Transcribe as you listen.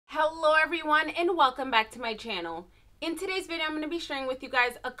everyone, and welcome back to my channel. In today's video, I'm going to be sharing with you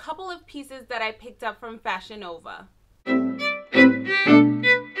guys a couple of pieces that I picked up from fashionnova.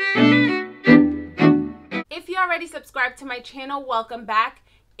 If you already subscribed to my channel, welcome back.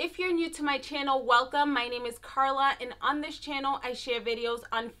 If you're new to my channel, welcome. My name is Carla, and on this channel, I share videos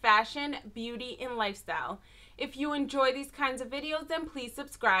on fashion, beauty, and lifestyle. If you enjoy these kinds of videos, then please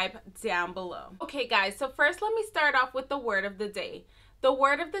subscribe down below. Okay guys, so first let me start off with the word of the day. The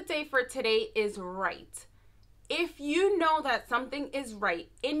word of the day for today is right. If you know that something is right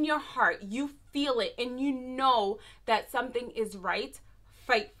in your heart, you feel it and you know that something is right,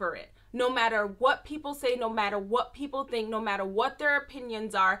 fight for it. No matter what people say, no matter what people think, no matter what their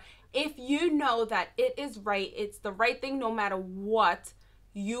opinions are, if you know that it is right, it's the right thing no matter what,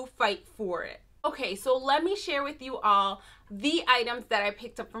 you fight for it. Okay, so let me share with you all the items that I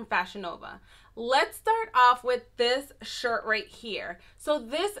picked up from fashionnova. Let's start off with this shirt right here. So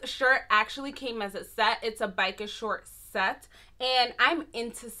this shirt actually came as a set. It's a biker short set, and I'm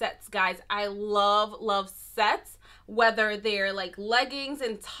into sets, guys. I love sets, whether they're like leggings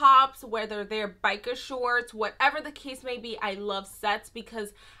and tops, whether they're biker shorts, whatever the case may be. I love sets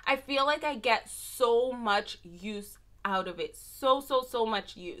because I feel like I get so much use out of it. So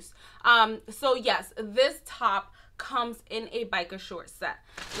much use. So yes, this top comes in a biker short set.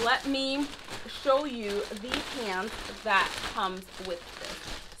 Let me show you the pants that comes with this.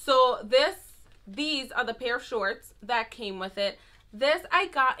 So these are the pair of shorts that came with it. This I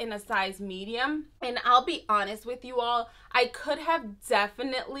got in a size medium, and I'll be honest with you all, I could have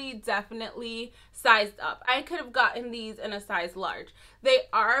definitely sized up. I could have gotten these in a size large. They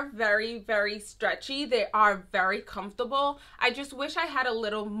are very stretchy. They are very comfortable. I just wish I had a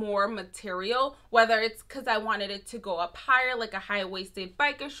little more material, whether it's because I wanted it to go up higher like a high-waisted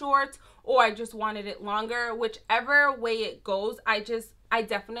biker short, or I just wanted it longer. Whichever way it goes, I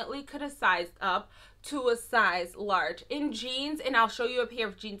definitely could have sized up to a size large. In jeans, and I'll show you a pair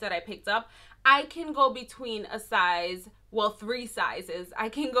of jeans that I picked up, I can go between a size, well, 3 sizes. I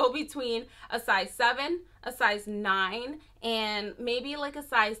can go between a size 7, a size 9, and maybe like a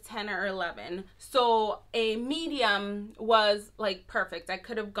size 10 or 11. So a medium was like perfect. I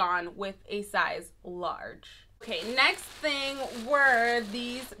could have gone with a size large. Okay, next thing were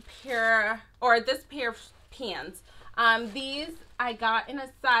this pair of pants. These I got in a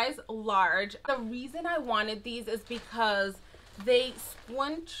size large. The reason I wanted these is because they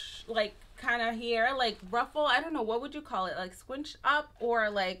squinch like kind of here, like ruffle, I don't know, what would you call it, like squinch up,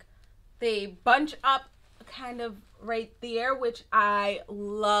 or like they bunch up kind of right there, which I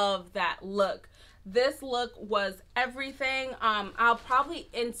love that look. This look was everything. I'll probably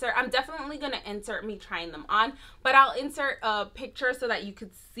insert, I'm definitely going to insert me trying them on, but I'll insert a picture so that you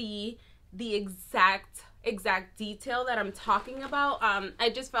could see the exact detail that I'm talking about.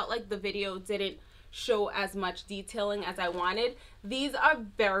 I just felt like the video didn't show as much detailing as I wanted. These are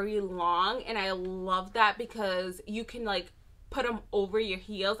very long, and I love that because you can like put them over your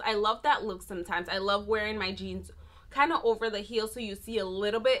heels. I love that look sometimes. I love wearing my jeans kind of over the heel so you see a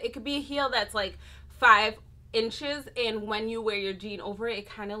little bit. It could be a heel that's like 5 inches, and when you wear your jean over it, it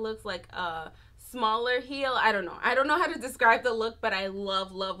kind of looks like a smaller heel. I don't know how to describe the look, but I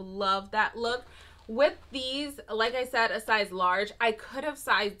love that look. With these, like I said, a size large, I could have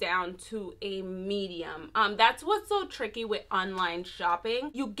sized down to a medium. That's what's so tricky with online shopping.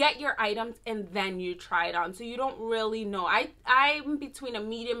 You get your items and then you try it on, so you don't really know. I'm between a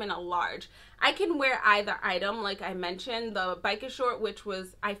medium and a large. I can wear either item, like I mentioned, the biker short, which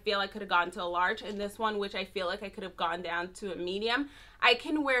was, I feel I could have gone to a large, and this one, which I feel like I could have gone down to a medium. I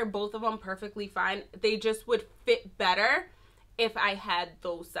can wear both of them perfectly fine. They just would fit better if I had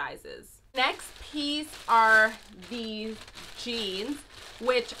those sizes. Next piece are these jeans,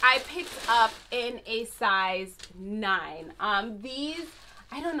 which I picked up in a size 9. These,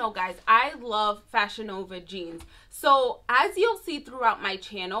 I don't know guys, I love fashionnova jeans. So as you'll see throughout my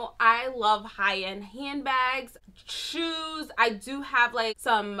channel, I love high-end handbags, shoes. I do have like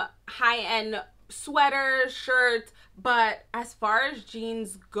some high-end sweaters, shirts, but as far as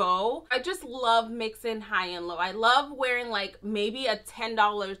jeans go, I just love mixing high and low. I love wearing like maybe a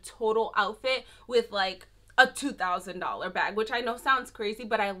 $10 total outfit with like a $2,000 bag, which I know sounds crazy,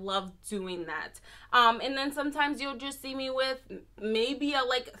 but I love doing that. And then sometimes you'll just see me with maybe a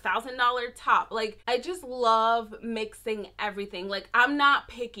like $1,000 top. Like, I just love mixing everything. Like, I'm not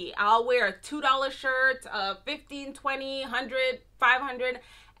picky. I'll wear a $2 shirt, a $15, $20, $100, $500,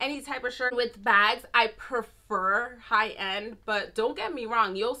 any type of shirt. With bags, I prefer high-end, but don't get me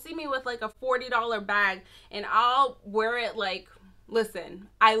wrong, you'll see me with like a $40 bag and I'll wear it like, listen,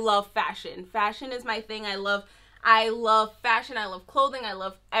 I love fashion. Fashion is my thing. I love I love fashion, I love clothing, I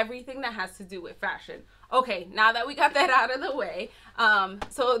love everything that has to do with fashion. Okay, now that we got that out of the way,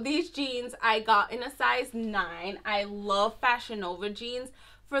 so these jeans I got in a size 9. I love fashionnova jeans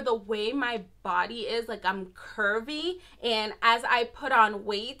for the way my body is. Like, I'm curvy, and as I put on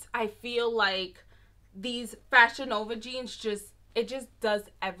weight, I feel like these fashionnova jeans just does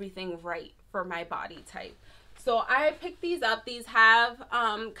everything right for my body type. So I picked these up. These have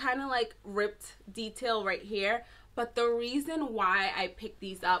kind of like ripped detail right here. But the reason why I picked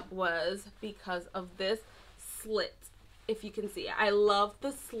these up was because of this slit. If you can see it, I love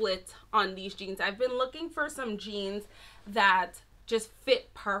the slit on these jeans. I've been looking for some jeans that just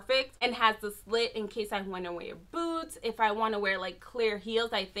fit perfect and has the slit in case I want to wear boots. If I want to wear like clear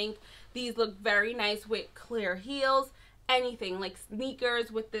heels, I think these look very nice with clear heels. Anything like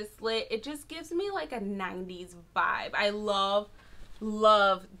sneakers with this slit, it just gives me like a 90s vibe. I love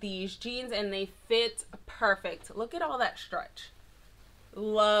these jeans, and they fit perfect. Look at all that stretch.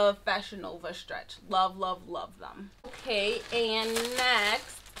 Love fashionnova stretch. Love them. Okay, and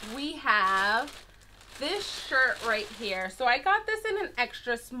next we have this shirt right here. So I got this in an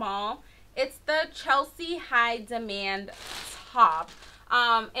extra small. It's the Chelsea High Demand top.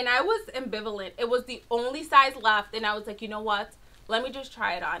 And I was ambivalent. It was the only size left, and I was like, you know what? Let me just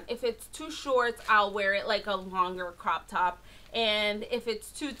try it on. If it's too short, I'll wear it like a longer crop top. And if it's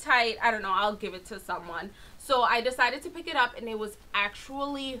too tight, I don't know, I'll give it to someone. So I decided to pick it up, and it was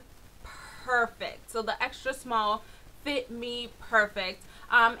actually perfect. So the extra small fit me perfect.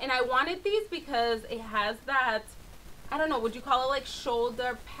 And I wanted these because it has that, I don't know, would you call it like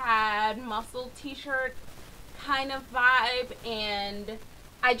shoulder pad, muscle t-shirt kind of vibe, and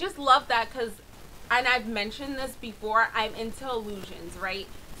I just love that because, and I've mentioned this before, I'm into illusions, right?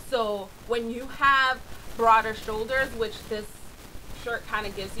 So when you have broader shoulders, which this shirt kind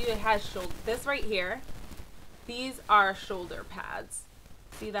of gives you, it has shoulder, this right here, these are shoulder pads.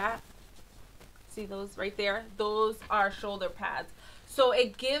 See that? See those right there? Those are shoulder pads. So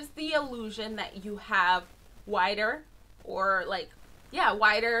it gives the illusion that you have wider, or like, yeah,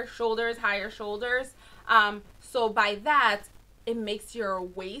 wider shoulders, higher shoulders. So by that, it makes your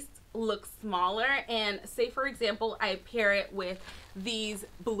waist look smaller. And say, for example, I pair it with these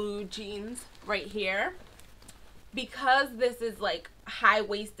blue jeans right here. Because this is like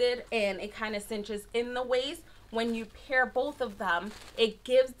high-waisted and it kind of cinches in the waist, when you pair both of them, it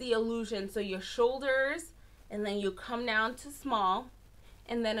gives the illusion. So your shoulders, and then you come down to small,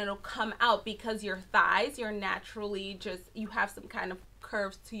 and then it'll come out because your thighs, you're naturally just, you have some kind of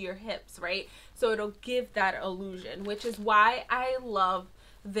curves to your hips, right? So it'll give that illusion, which is why I love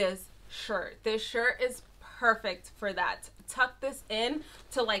this shirt. This shirt is perfect for that. Tuck this in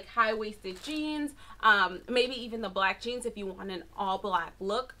to like high-waisted jeans, maybe even the black jeans. If you want an all black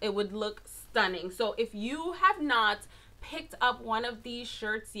look, it would look stunning. So if you have not picked up one of these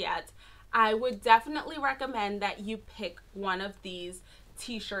shirts yet, I would definitely recommend that you pick one of these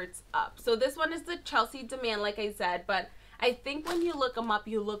t-shirts up. So this one is the Chelsea Demand, like I said, but I think when you look them up,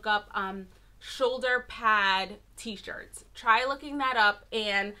 you look up shoulder pad t-shirts. Try looking that up,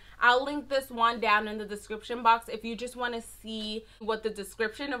 and I'll link this one down in the description box if you just want to see what the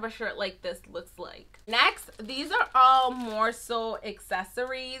description of a shirt like this looks like. Next, these are all more so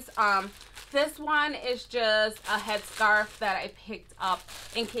accessories. This one is just a headscarf that I picked up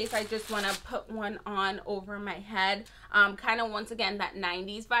in case I just want to put one on over my head. Kind of, once again, that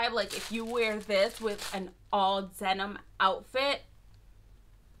 90s vibe. Like if you wear this with an all denim outfit,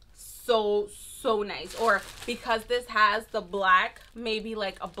 so nice. Or because this has the black, maybe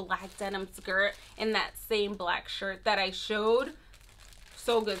like a black denim skirt and that same black shirt that I showed,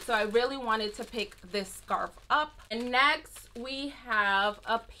 so good. So I really wanted to pick this scarf up. And next we have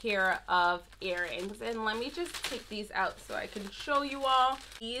a pair of earrings, and let me just take these out so I can show you all.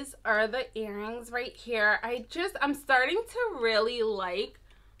 These are the earrings right here. I'm starting to really like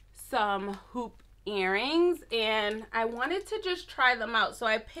some hoop earrings, and I wanted to just try them out. So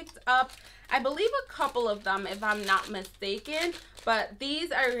I picked up, I believe, a couple of them if I'm not mistaken, but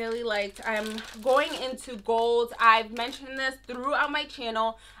these I really liked. I'm going into gold. I've mentioned this throughout my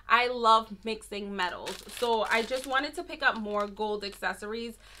channel. I love mixing metals, so I just wanted to pick up more gold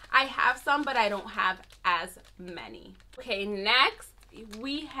accessories. I have some, but I don't have as many. Okay, next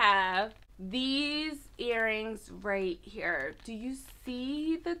we have these earrings right here. Do you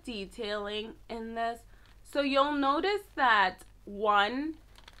see the detailing in this? So you'll notice that one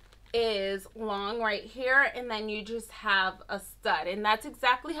is long right here, and then you just have a stud, and that's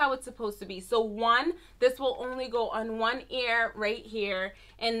exactly how it's supposed to be. So this will only go on one ear right here,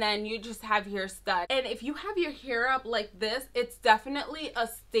 and then you just have your stud. And if you have your hair up like this, it's definitely a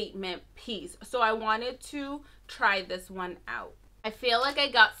statement piece. So I wanted to try this one out. I feel like I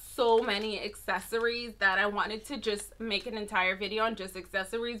got so many accessories that I wanted to just make an entire video on just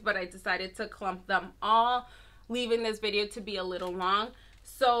accessories, but I decided to clump them all, leaving this video to be a little long.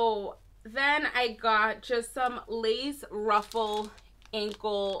 So then I got just some lace ruffle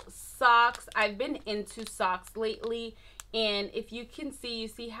ankle socks. I've been into socks lately, and if you can see, you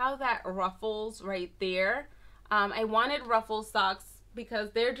see how that ruffles right there. I wanted ruffle socks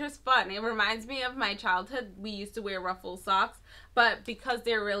because they're just fun. It reminds me of my childhood. We used to wear ruffle socks, but because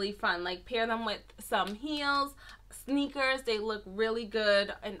they're really fun, like pair them with some heels, sneakers, they look really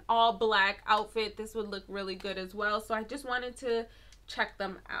good. An all black outfit, this would look really good as well. So I just wanted to check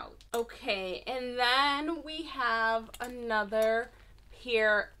them out. Okay, and then we have another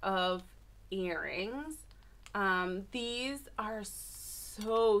pair of earrings. These are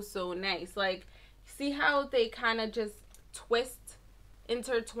so nice. Like, see how they kind of just twist,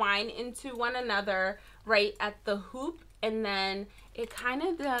 intertwine into one another right at the hoop, and then it kind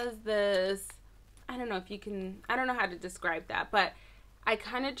of does this, I don't know if you can, I don't know how to describe that, but I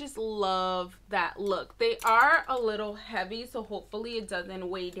kind of just love that look. They are a little heavy, so hopefully it doesn't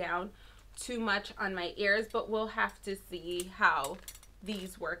weigh down too much on my ears, but we'll have to see how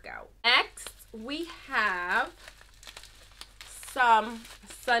these work out. Next, we have some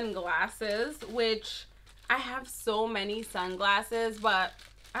sunglasses, which I have so many sunglasses, but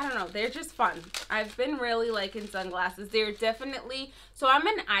I don't know, they're just fun. I've been really liking sunglasses. They're definitely, so I'm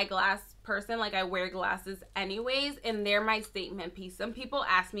an eyeglass person, like I wear glasses anyways, and they're my statement piece. Some people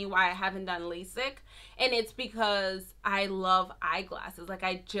ask me why I haven't done LASIK, and it's because I love eyeglasses. Like,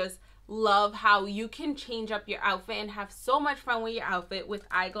 I just love how you can change up your outfit and have so much fun with your outfit with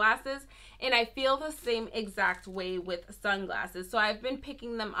eyeglasses, and I feel the same exact way with sunglasses. So I've been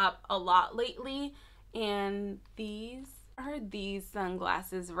picking them up a lot lately, and these are these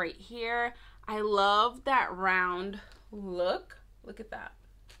sunglasses right here. I love that round look. Look at that.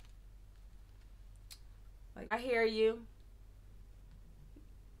 Like, I hear you.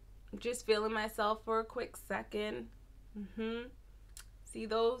 I'm just feeling myself for a quick second. See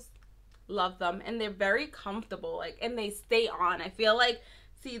those? Love them, and they're very comfortable, like, and they stay on. I feel like,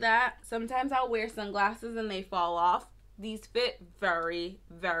 see that? Sometimes I'll wear sunglasses and they fall off. These fit very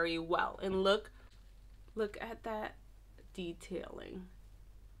well, and look at that detailing.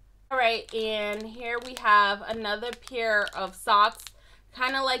 All right, and here we have another pair of socks,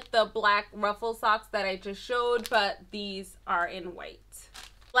 kind of like the black ruffle socks that I just showed, but these are in white.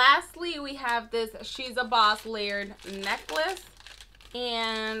 Lastly, we have this She's a Boss layered necklace.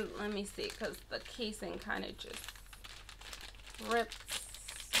 And let me see, because the casing kind of just rips.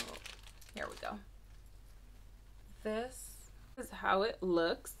 So here we go. This is how it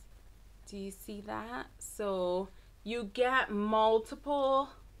looks. Do you see that? So you get multiple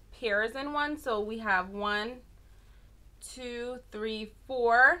pairs in one. So we have 1, 2, 3,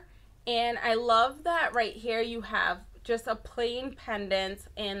 4. And I love that right here you have just a plain pendant,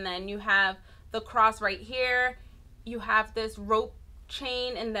 and then you have the cross right here. You have this rope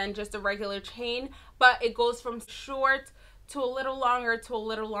chain, and then just a regular chain, but it goes from short to a little longer to a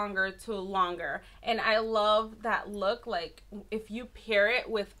little longer to longer, and I love that look. Like, if you pair it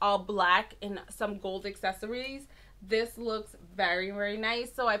with all black and some gold accessories, this looks very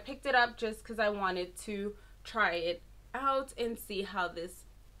nice. So I picked it up just because I wanted to try it out and see how this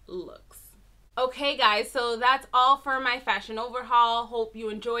looks. Okay guys, so that's all for my fashion overhaul. Hope you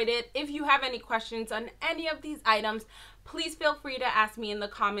enjoyed it. If you have any questions on any of these items, please feel free to ask me in the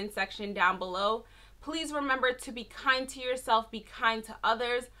comment section down below. Please remember to be kind to yourself, be kind to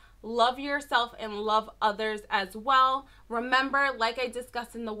others, love yourself and love others as well. Remember, like I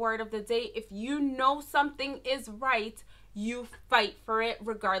discussed in the word of the day, if you know something is right, you fight for it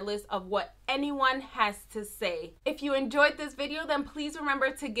regardless of what anyone has to say. If you enjoyed this video, then please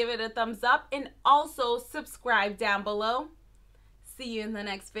remember to give it a thumbs up and also subscribe down below. See you in the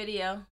next video.